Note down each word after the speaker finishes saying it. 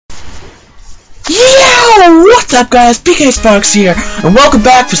Yo, what's up guys, PK Sparks here, and welcome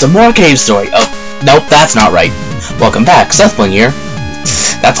back for some more Cave Story. Oh, nope, that's not right. Welcome back, Sethbling here.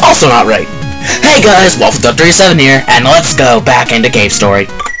 That's also not right. Hey guys, Wolf37 here, and let's go back into Cave Story.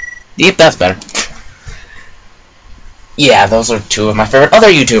 Yep, that's better. Yeah, those are two of my favorite other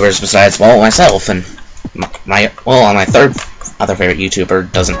YouTubers besides, well, myself, and my third other favorite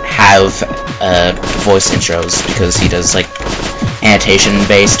YouTuber doesn't have voice intros because he does, like,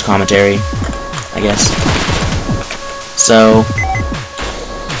 annotation-based commentary, I guess. So,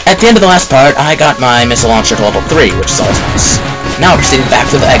 at the end of the last part, I got my missile launcher to level 3, which is always nice. Now we're proceeding back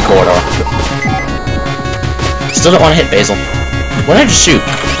to the egg corridor. Still don't want to hit Basil. What did I just shoot?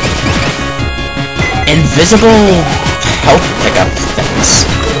 Invisible health pickup things.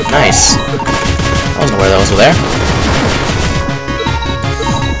 Nice. I wasn't aware those were there.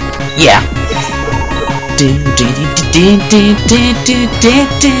 Yeah.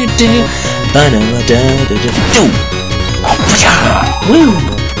 Woo!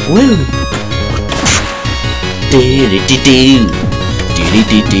 Woo!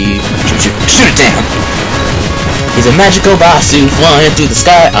 Shoot it down! He's a magical Basu flying through the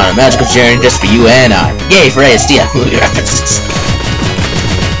sky on a magical journey just for you and I. Yay for ASD movie references.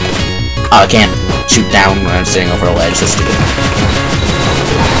 Oh, I can't shoot down when I'm sitting over a ledge, that's stupid.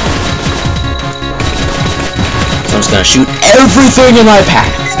 So I'm just gonna shoot everything in my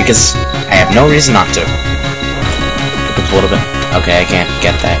path, because I have no reason not to. Pick up a little bit. Okay, I can't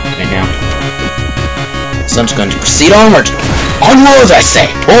get that right now. So I'm just going to proceed onward. Onward, I say!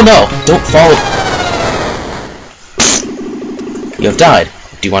 Oh no! Don't fall. You have died.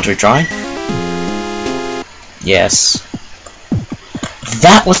 Do you want to retry? Yes.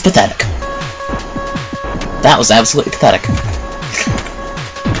 That was pathetic. That was absolutely pathetic.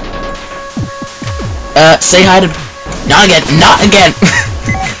 Say hi to... Not again! Not again!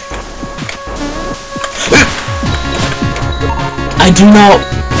 I do not...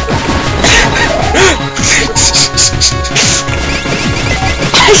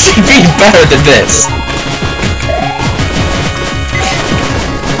 I should be better than this!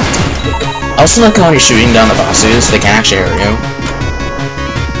 I also like how when you're shooting down the bosses, they can actually hurt you.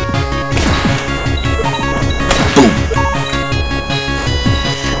 Boom!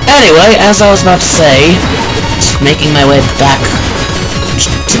 Anyway, as I was about to say, just making my way back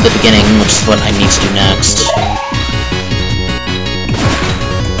to the beginning, which is what I need to do next.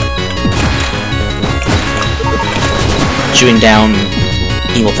 Shooting down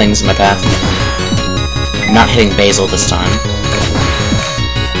evil things in my path. Not hitting Basil this time.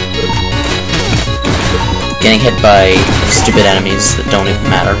 Getting hit by stupid enemies that don't even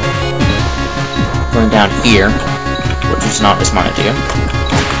matter. Going down here, which is not a smart idea.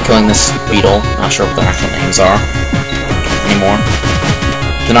 Killing this beetle, not sure what their actual names are anymore.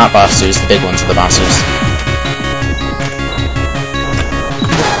 They're not bosses, the big ones are the bosses.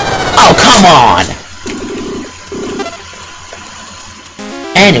 Oh, come on!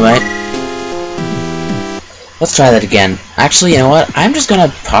 Anyway, let's try that again. Actually, you know what? I'm just gonna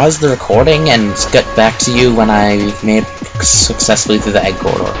pause the recording and get back to you when I made it successfully through the egg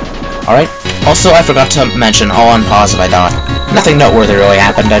corridor. Alright? Also, I forgot to mention, I'll unpause if I thought. Nothing noteworthy really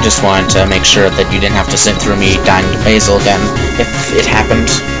happened, I just wanted to make sure that you didn't have to sit through me dying to Basil again, if it happened.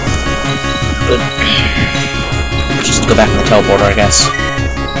 But just go back in the teleporter, I guess.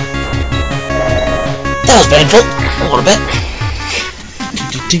 That was painful, a little bit.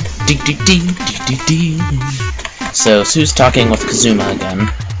 So, Sue's talking with Kazuma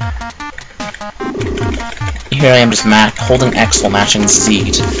again. Here I am just holding X while matching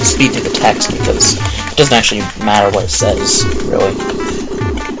Z to speed through the text, because it doesn't actually matter what it says, really.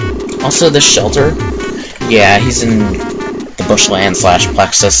 Also, this shelter, yeah, he's in the bushland /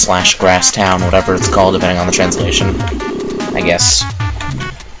 plexus / grass town, whatever it's called, depending on the translation, I guess.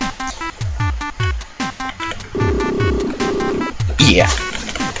 Yeah.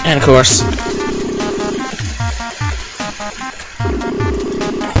 And of course,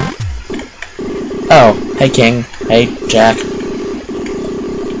 oh, hey King, hey Jack.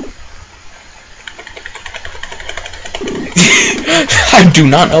 I do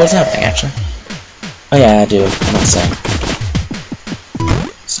not know what's happening, actually. Oh yeah, I do, I must say.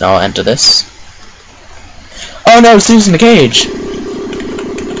 So I'll enter this. Oh no, Sue's in the cage!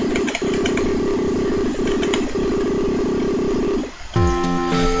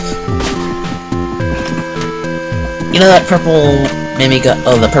 You know that purple Mimiga,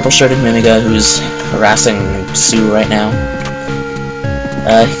 the purple-shirted Mimiga who's harassing Sue right now?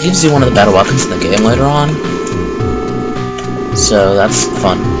 He gives you one of the better weapons in the game later on. So that's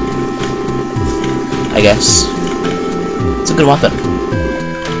fun. I guess. It's a good weapon.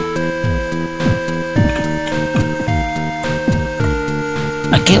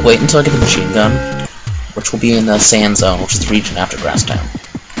 can't wait until I get the machine gun, which will be in the Sand Zone, which is the region after Grasstown.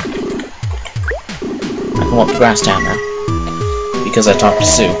 I can walk to Grasstown now, because I talked to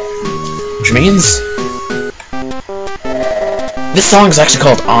Sue. Which means... this song is actually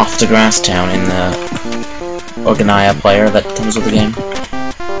called Off to Grasstown in the Organaya player that comes with the game.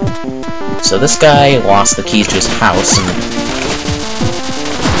 So this guy lost the keys to his house, and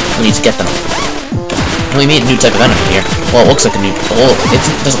we need to get them. We meet a new type of enemy here. Well, it looks like a new... well, it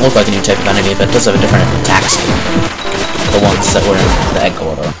doesn't look like a new type of enemy, but it does have a different attack scheme. The ones that were in the egg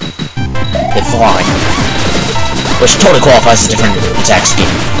order. They fly. Which totally qualifies as a different attack scheme.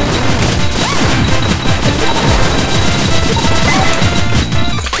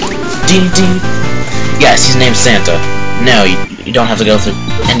 Yes, his name's Santa. No, you don't have to go through...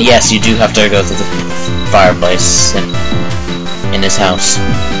 and yes, you do have to go through the fireplace in his house.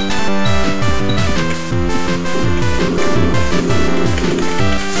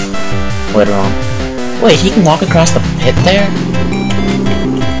 Later on. Wait, he can walk across the pit there?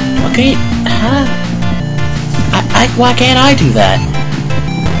 Okay, huh? Why can't I do that?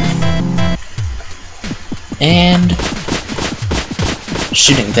 And...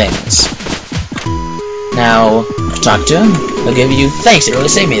 shooting things. Now, talk to him. He'll give you... thanks, it really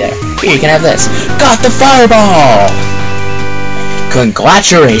saved me there. Here, you can have this. Got the fireball!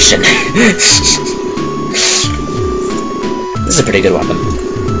 Congratulations! This is a pretty good weapon.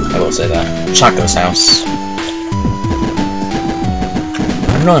 I will say that. Choco's house.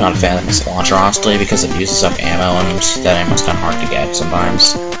 I'm really not a fan of this launcher, honestly, because it uses up ammo, and that ammo's kind of hard to get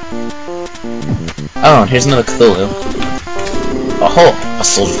sometimes. Oh, and here's another Cthulhu. Oh, a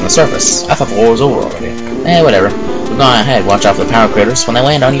soldier from the surface. I thought the war was over already. Eh, whatever. We've gone ahead. Watch out for the power critters. When they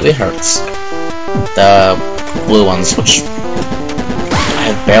land on you, it hurts. The blue ones, which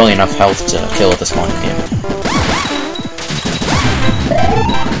I have barely enough health to kill at this point in the game.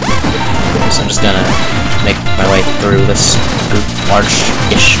 So I'm just gonna make my way through this group,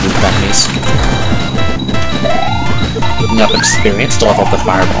 large-ish group of enemies. Picking up experience to level up the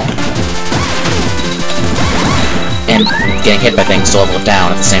fireball. And getting hit by things to level it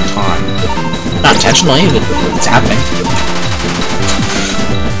down at the same time. Not intentionally, but it's happening.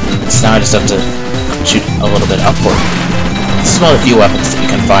 So now I just have to shoot a little bit upward. This is one of the few weapons that you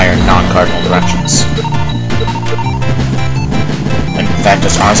can fire in non-cardinal directions. In fact,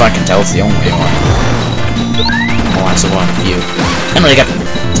 as far as I can tell, it's the only one. Well, that's one of the few. And when I get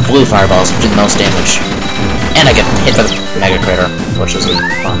the blue fireballs, which do the most damage. And I get hit by the Mega Crater, which is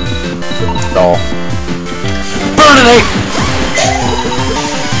fun. At all. Burninate!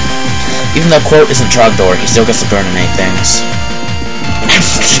 Even though Quote isn't Trogdor, he still gets to burninate things.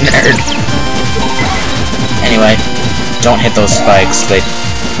 Nerd! Anyway, don't hit those spikes.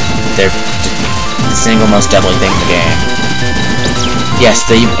 They're the single most deadly thing in the game. Yes,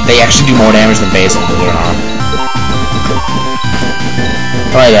 they actually do more damage than Basil, believe it or not.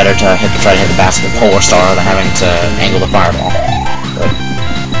 Probably better to try to hit the basket of Polar Star than having to angle the fireball. But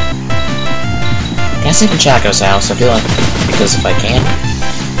can't save in Chaco's house, I feel like, because if I can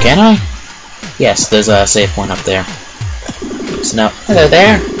I? Yes, there's a save point up there. So now, hello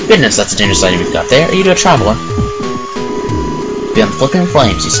there. Goodness, that's a dangerous item you've got there. Are you a traveler? Beyond the flickering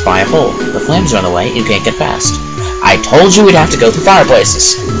flames, you spy a hole. The flames are in the way, you can't get past. I told you we'd have to go through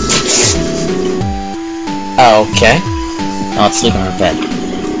fireplaces. Okay. Now let's sleep in our bed.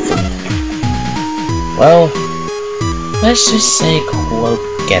 Well, let's just say Quote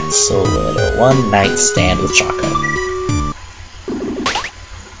gets a little one-night stand with Chaco.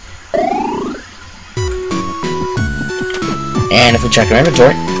 And if we check our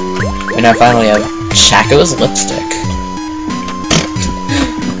inventory, we now finally have Chaco's lipstick.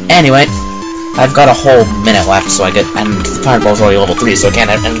 Anyway, I've got a whole minute left, so and the fireball's already level 3, so I can't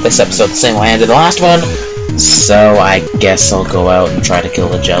end this episode the same way I ended the last one. So I guess I'll go out and try to kill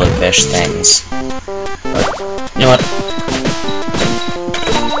the jellyfish things. But, you know what?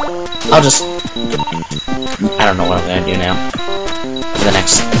 I'll just... I don't know what I'm gonna do now. For the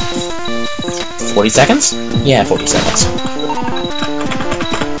next... 40 seconds? Yeah, 40 seconds.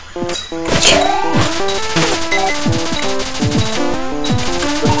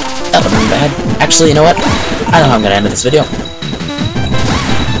 That wasn't bad. Actually, you know what? I know how I'm gonna end this video.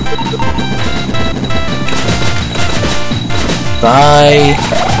 By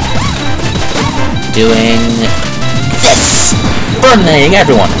doing this! Burning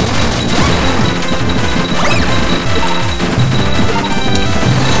everyone!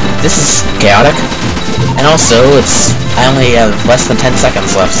 This is chaotic, and also I only have less than 10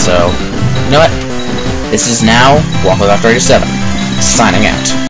 seconds left, so you know what? This is now Walk Without 37, signing out.